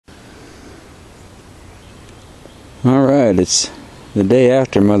Alright, it's the day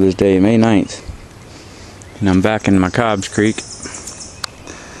after Mother's Day, May 9th. And I'm back in my Cobbs Creek.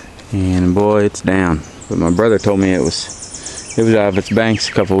 And boy, it's down. But my brother told me it was out of its banks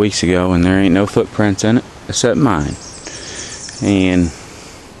a couple weeks ago, and there ain't no footprints in it except mine. And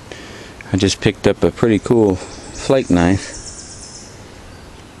I just picked up a pretty cool flake knife.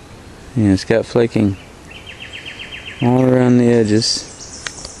 And it's got flaking all around the edges.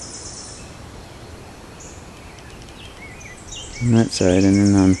 On that side, and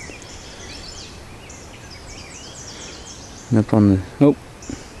then up on the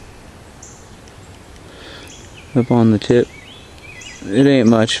up on the tip. It ain't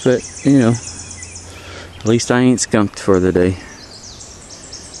much, but you know, at least I ain't skunked for the day.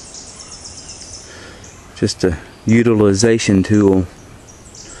 Just a utilization tool.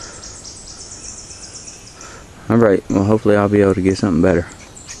 Alright, well hopefully I'll be able to get something better.